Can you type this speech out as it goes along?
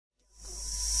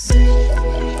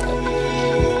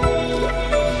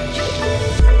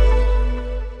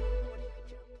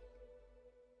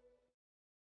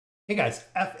Hey guys,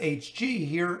 FHG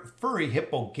here, Furry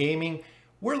Hippo Gaming.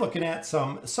 We're looking at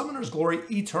some Summoner's Glory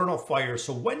Eternal Fire.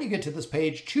 So when you get to this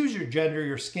page, choose your gender,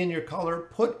 your skin, your color,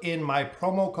 put in my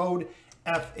promo code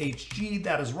FHG.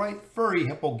 That is right, Furry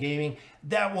Hippo Gaming.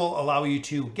 That will allow you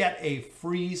to get a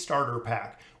free starter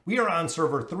pack. We are on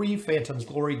server 3, Phantom's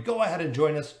Glory. Go ahead and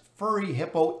join us. Furry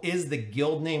Hippo is the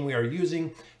guild name we are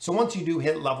using. So once you do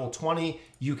hit level 20,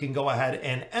 you can go ahead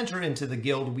and enter into the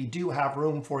guild. We do have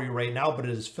room for you right now, but it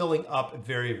is filling up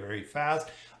very, very fast.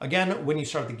 Again, when you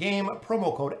start the game,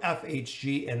 promo code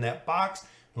FHG in that box.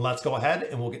 Let's go ahead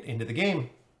and we'll get into the game.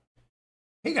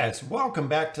 Hey guys, welcome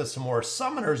back to some more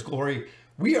Summoner's Glory.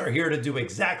 We are here to do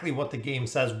exactly what the game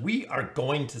says. We are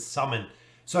going to summon.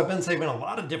 So I've been saving a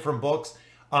lot of different books.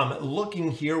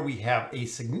 Looking here, we have a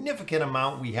significant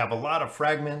amount. We have a lot of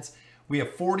fragments. We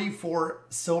have 44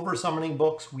 silver summoning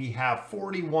books. We have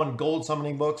 41 gold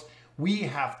summoning books. We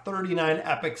have 39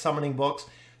 epic summoning books.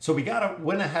 So we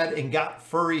went ahead and got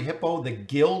Furry Hippo, the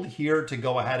guild, here to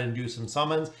go ahead and do some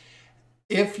summons.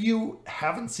 If you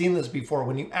haven't seen this before,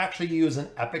 when you actually use an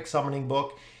epic summoning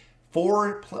book,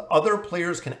 other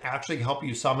players can actually help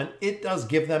you summon. It does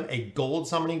give them a gold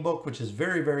summoning book, which is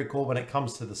very, very cool when it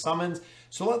comes to the summons.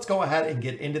 So let's go ahead and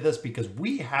get into this because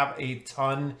we have a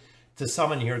ton to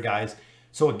summon here, guys.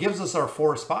 So it gives us our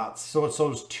 4 spots. So it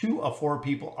shows 2 of 4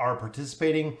 people are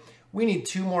participating. We need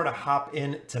 2 more to hop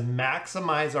in to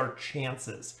maximize our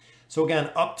chances. So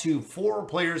again, up to 4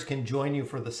 players can join you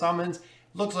for the summons.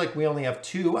 Looks like we only have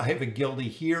 2. I have a guildie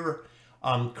here.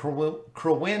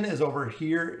 Krowin is over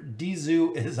here.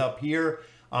 Dizu is up here.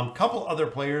 Couple other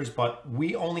players, but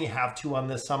we only have 2 on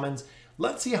this summons.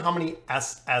 Let's see how many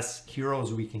SS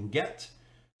heroes we can get.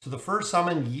 So the first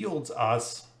summon yields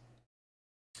us.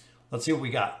 Let's see what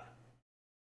we got.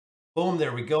 Boom,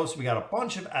 there we go. So we got a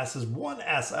bunch of S's, 1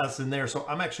 SS in there. So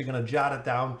I'm actually going to jot it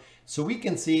down so we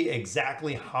can see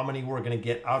exactly how many we're going to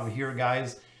get out of here,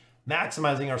 guys.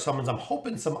 Maximizing our summons. I'm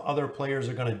hoping some other players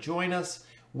are going to join us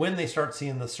when they start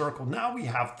seeing the circle. Now we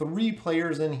have 3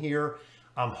 players in here.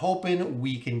 I'm hoping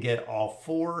we can get all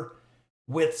 4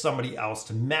 with somebody else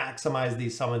to maximize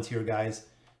these summons here, guys.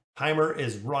 Timer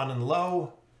is running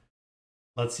low.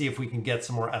 Let's see if we can get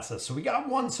some more SS. So we got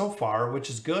 1 so far, which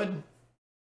is good.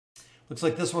 Looks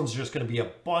like this one's just going to be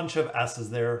a bunch of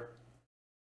S's there.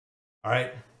 All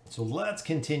right, so let's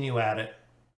continue at it.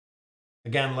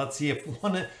 Again, let's see if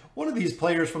one of these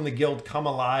players from the guild come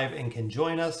alive and can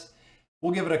join us.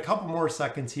 We'll give it a couple more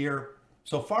seconds here.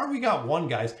 So far, we got 1,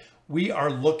 guys. We are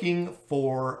looking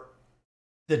for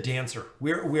the dancer.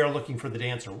 We are looking for the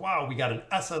dancer. Wow, we got an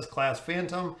SS class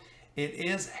Phantom. It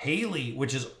is Haley,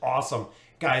 which is awesome.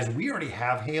 Guys, we already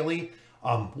have Haley.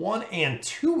 1 and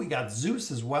 2, we got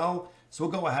Zeus as well. So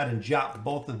we'll go ahead and jot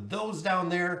both of those down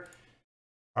there.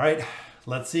 All right,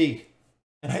 let's see.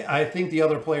 And I think the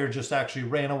other player just actually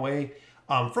ran away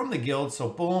from the guild. So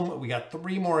boom, we got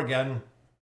 3 more again.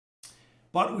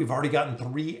 But we've already gotten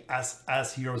 3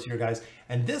 SS heroes here, guys.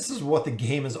 And this is what the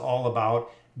game is all about.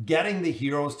 Getting the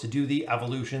heroes to do the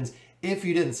evolutions. If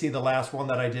you didn't see the last one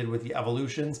that I did with the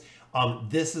evolutions,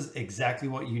 this is exactly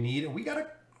what you need. And we got a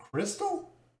crystal?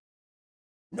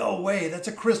 No way, that's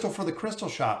a crystal for the crystal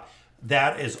shop.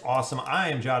 That is awesome. I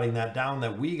am jotting that down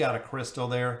that we got a crystal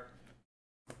there.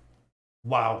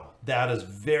 Wow, that is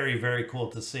very, very cool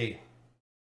to see.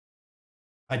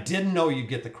 I didn't know you'd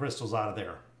get the crystals out of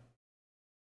there.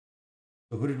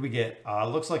 So who did we get?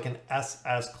 Looks like an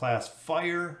SS class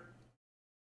Fire.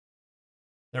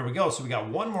 There we go. So we got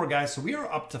 1 more, guys. So we are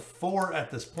up to 4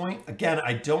 at this point. Again,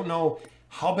 I don't know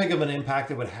how big of an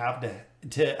impact it would have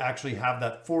to actually have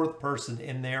that 4th person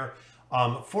in there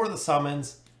for the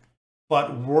summons.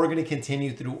 But we're going to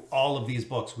continue through all of these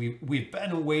books. We've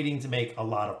been waiting to make a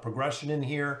lot of progression in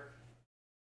here.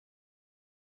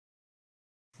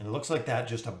 And it looks like that,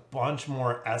 just a bunch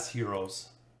more S heroes.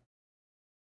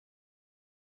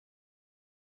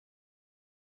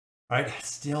 All right,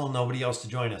 still nobody else to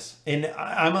join us. And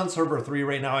I'm on server 3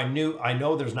 right now. I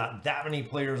know there's not that many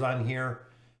players on here,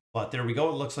 but there we go.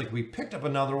 It looks like we picked up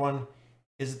another one.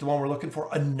 Is it the one we're looking for?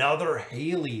 Another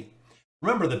Haley.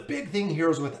 Remember, the big thing here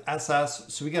is with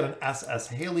SS. So we got an SS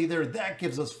Haley there. That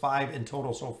gives us 5 in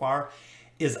total so far.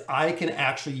 Is I can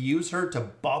actually use her to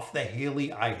buff the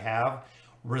Haley I have,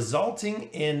 resulting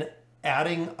in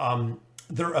adding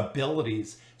their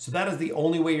abilities. So that is the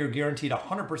only way you're guaranteed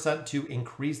 100% to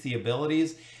increase the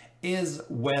abilities is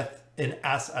with an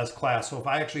SS class. So if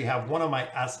I actually have one of my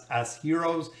SS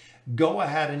heroes, go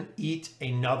ahead and eat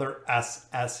another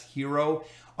SS hero.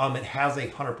 It has a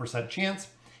 100% chance.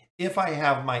 If I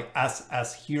have my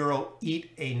SS hero eat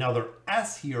another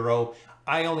S hero,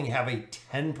 I only have a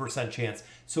 10% chance.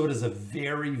 So it is a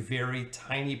very, very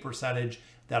tiny percentage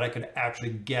that I could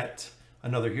actually get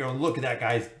another hero. And look at that,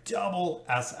 guys, double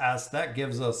SS. That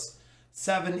gives us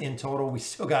 7 in total. We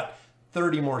still got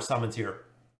 30 more summons here.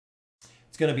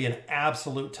 It's going to be an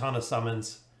absolute ton of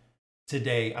summons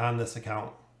today on this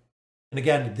account. And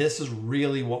again, this is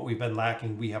really what we've been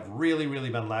lacking. We have really, really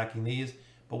been lacking these.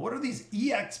 But what are these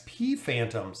EXP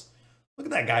Phantoms? Look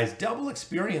at that, guys. Double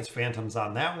experience Phantoms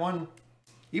on that one.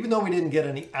 Even though we didn't get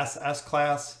any SS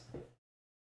class,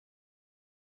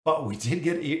 but we did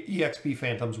get EXP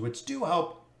Phantoms, which do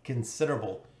help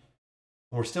considerable.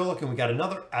 And we're still looking. We got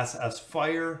another SS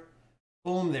Fire.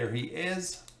 Boom, there he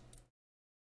is.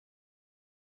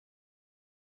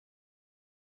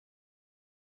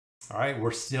 All right,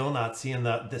 we're still not seeing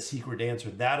the secret dancer.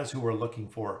 That is who we're looking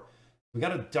for. We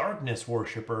got a Darkness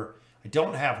Worshipper. I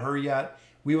don't have her yet.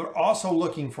 We were also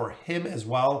looking for him as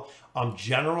well.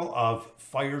 General of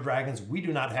Fire Dragons. We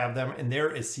do not have them. And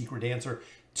there is Secret Dancer.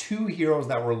 2 heroes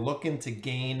that we're looking to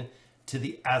gain to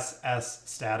the SS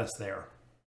status there.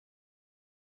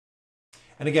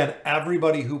 And again,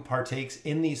 everybody who partakes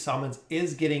in these summons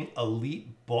is getting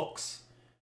elite books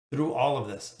through all of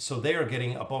this. So they are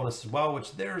getting a bonus as well,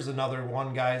 which there's another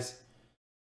one, guys.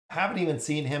 Haven't even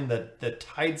seen him, the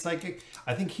Tide Psychic.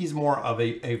 I think he's more of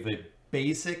a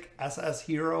basic SS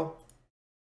hero.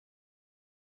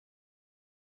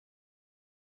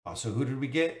 Oh, so who did we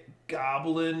get?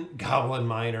 Goblin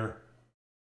Miner.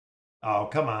 Oh,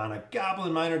 come on, a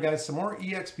Goblin Miner, guys. Some more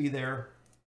EXP there,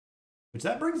 which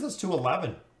that brings us to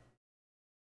 11.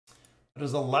 That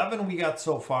is 11 we got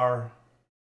so far.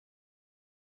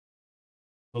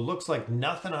 It looks like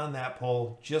nothing on that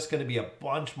pull. Just going to be a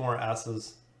bunch more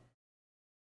S's.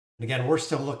 And again, we're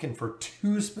still looking for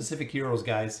 2 specific heroes,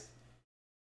 guys,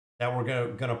 that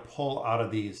we're gonna pull out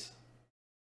of these.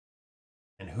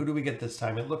 And who do we get this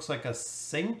time? It looks like a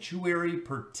Sanctuary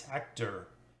Protector.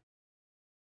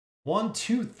 1,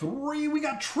 2, 3. We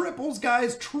got triples,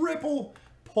 guys. Triple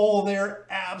pull there.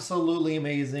 Absolutely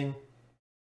amazing.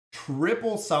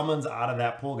 Triple summons out of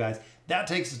that pull, guys. That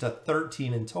takes us to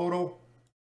 13 in total.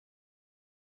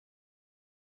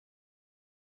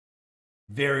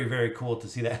 Very, very cool to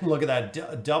see that. And look at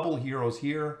that, double heroes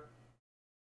here.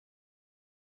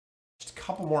 Just a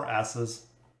couple more S's.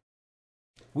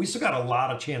 We still got a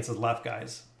lot of chances left,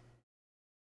 guys.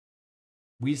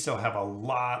 We still have a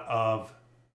lot of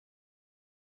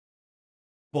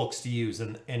books to use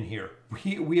in here.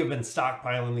 We have been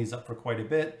stockpiling these up for quite a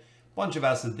bit. Bunch of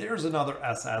S's. There's another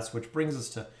SS, which brings us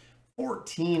to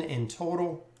 14 in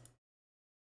total.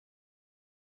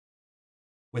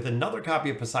 With another copy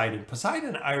of Poseidon.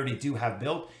 Poseidon I already do have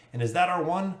built. And is that our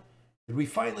one? Did we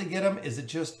finally get him? Is it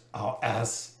just, oh,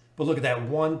 S. But look at that,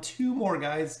 1, 2 more,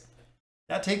 guys.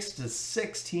 That takes us to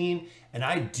 16. And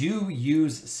I do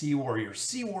use Sea Warrior.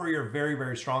 Sea Warrior, very,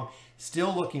 very strong.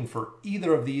 Still looking for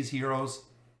either of these heroes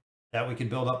that we can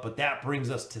build up. But that brings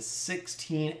us to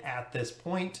 16 at this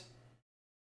point,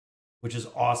 which is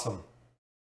awesome.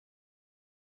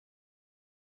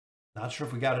 Not sure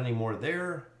if we got any more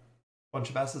there. Bunch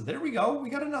of S's. There we go. We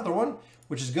got another one,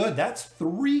 which is good. That's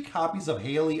 3 copies of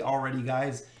Haley already,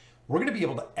 guys. We're going to be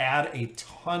able to add a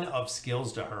ton of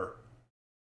skills to her,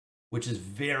 which is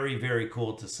very, very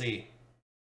cool to see.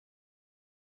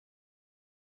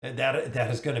 That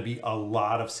is going to be a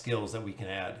lot of skills that we can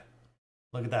add.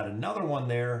 Look at that. Another one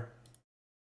there.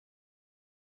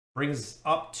 Brings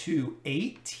up to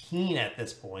 18 at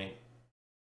this point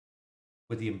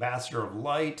with the Ambassador of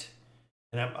Light.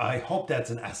 And I hope that's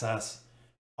an SS.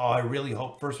 Oh, I really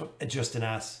hope. First one, just an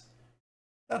S.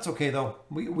 That's okay, though.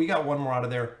 We got one more out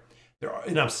of there.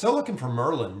 And I'm still looking for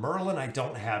Merlin. Merlin I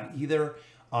don't have either.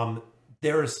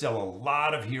 There is still a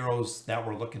lot of heroes that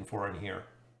we're looking for in here.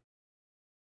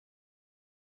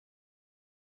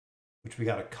 Which we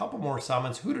got a couple more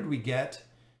summons. Who did we get?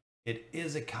 It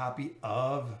is a copy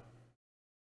of...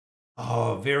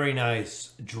 Oh, very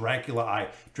nice. Dracula Eye.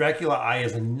 Dracula Eye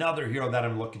is another hero that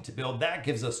I'm looking to build. That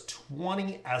gives us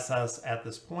 20 SS at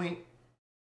this point.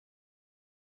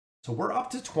 So we're up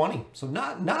to 20. So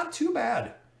not too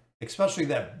bad. Especially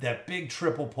that big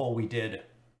triple pull we did.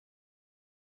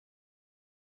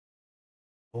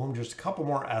 Boom, just a couple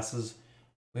more S's.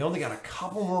 We only got a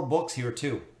couple more books here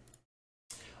too.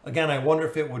 Again, I wonder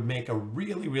if it would make a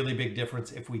really, really big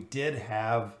difference if we did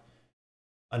have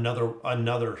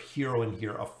another hero in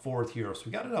here, a 4th hero. So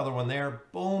we got another one there.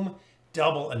 Boom,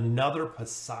 double, another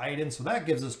Poseidon. So that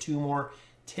gives us 2 more,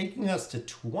 taking us to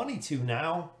 22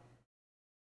 now.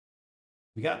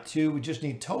 We got 2. We just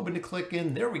need Tobin to click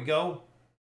in. There we go.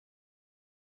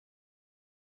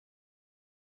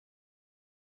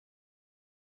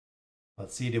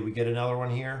 Let's see, did we get another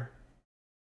one here?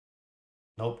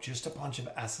 Nope, just a bunch of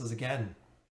S's again.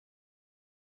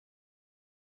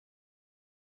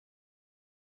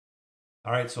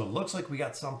 All right, so it looks like we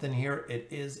got something here. It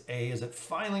is it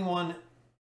finally one?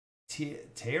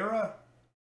 Tara?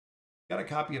 Got a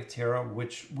copy of Tara,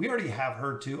 which we already have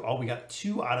her too. Oh, we got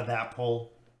 2 out of that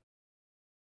pull.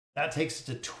 That takes it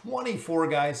to 24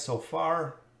 guys so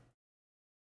far,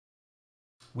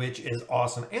 which is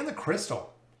awesome. And the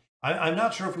crystal. I'm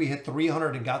not sure if we hit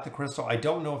 300 and got the crystal. I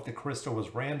don't know if the crystal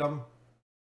was random,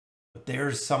 but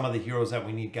there's some of the heroes that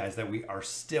we need, guys, that we are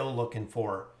still looking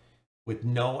for with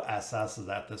no SSs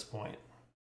at this point.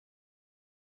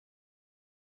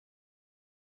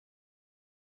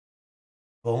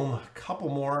 Boom, a couple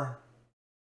more.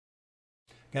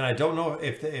 Again, I don't know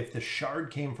if the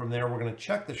shard came from there. We're going to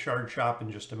check the shard shop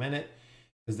in just a minute,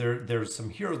 because there's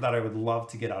some heroes that I would love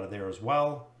to get out of there as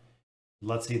well.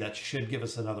 Let's see, that should give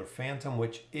us another Phantom,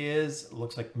 which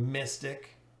looks like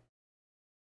Mystic.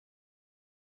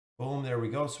 Boom, there we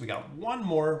go. So we got one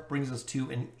more, brings us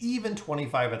to an even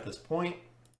 25 at this point.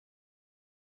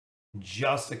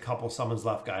 Just a couple summons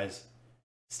left, guys.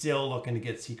 Still looking to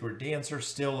get Secret Dancer,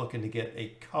 still looking to get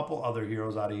a couple other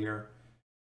heroes out of here.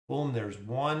 Boom, there's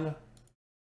one.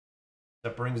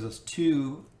 That brings us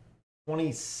to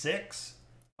 26,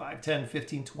 5, 10,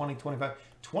 15, 20, 25,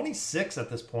 26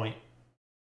 at this point.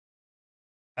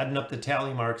 Adding up the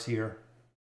tally marks here.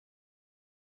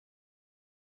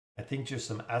 I think just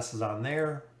some S's on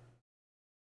there.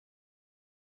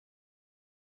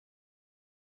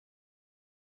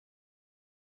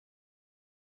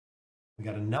 We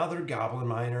got another Goblin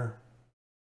Miner.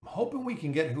 I'm hoping we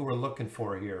can get who we're looking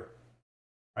for here.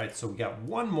 All right, so we got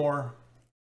one more.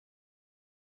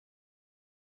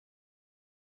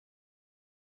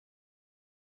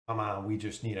 Come on, we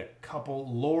just need a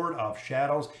couple. Lord of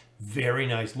Shadows, very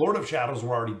nice. Lord of Shadows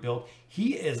were already built.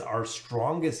 He is our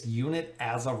strongest unit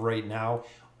as of right now.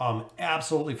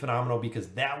 Absolutely phenomenal, because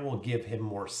that will give him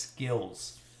more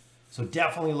skills. So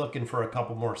definitely looking for a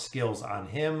couple more skills on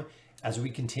him as we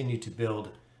continue to build.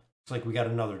 Looks like we got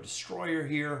another Destroyer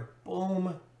here.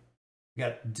 Boom. We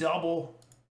got double,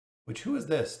 which who is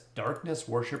this? Darkness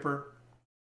Worshipper.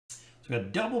 So we got a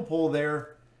double pull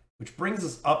there, which brings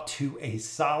us up to a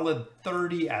solid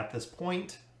 30 at this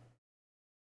point.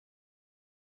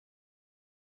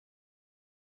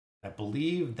 I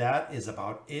believe that is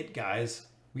about it, guys.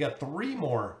 We got 3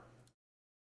 more.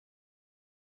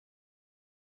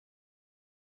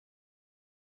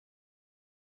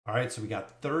 All right, so we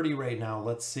got 30 right now.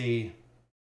 Let's see.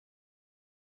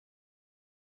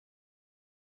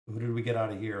 Who did we get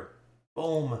out of here?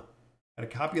 Boom. Got a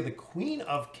copy of the Queen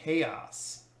of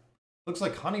Chaos. Looks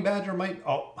like Honey Badger might...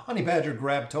 Oh, Honey Badger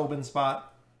grabbed Tobin's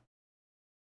spot.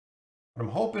 But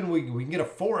I'm hoping we can get a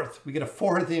 4th. We get a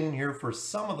 4th in here for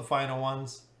some of the final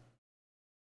ones.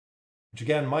 Which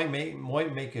again, might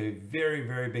make a very,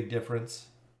 very big difference.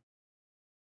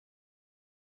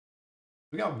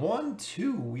 We got 1,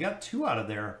 2. We got 2 out of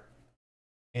there.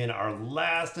 In our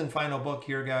last and final book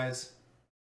here, guys.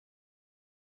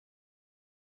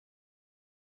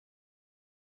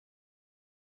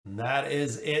 And that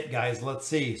is it, guys. Let's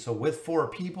see. So with 4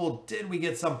 people, did we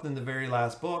get something in the very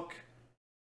last book?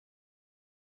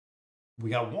 We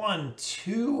got 1,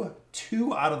 2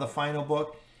 out of the final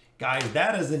book. Guys,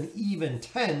 that is an even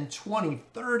 10, 20,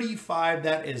 35.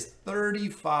 That is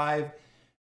 35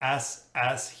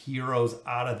 SS heroes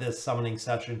out of this summoning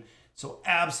session. So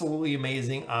absolutely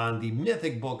amazing on the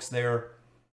mythic books there.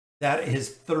 That is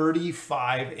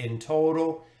 35 in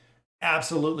total.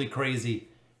 Absolutely crazy.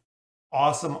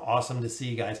 Awesome, awesome to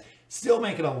see, guys. Still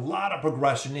making a lot of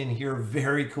progression in here.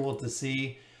 Very cool to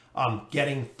see.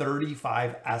 Getting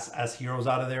 35 SS heroes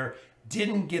out of there.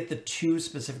 Didn't get the 2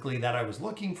 specifically that I was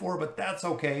looking for, but that's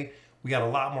okay. We got a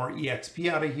lot more EXP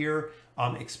out of here,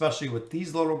 especially with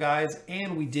these little guys,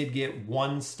 and we did get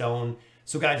 1 stone.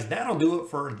 So guys, that'll do it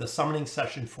for the summoning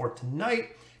session for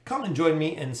tonight. Come and join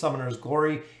me in Summoner's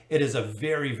Glory. It is a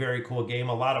very, very cool game.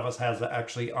 A lot of us has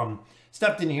actually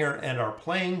stepped in here and are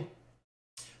playing.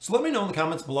 So let me know in the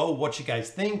comments below what you guys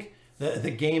think.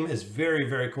 The game is very,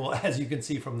 very cool, as you can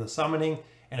see from the summoning.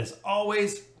 And as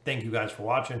always, thank you guys for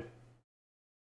watching.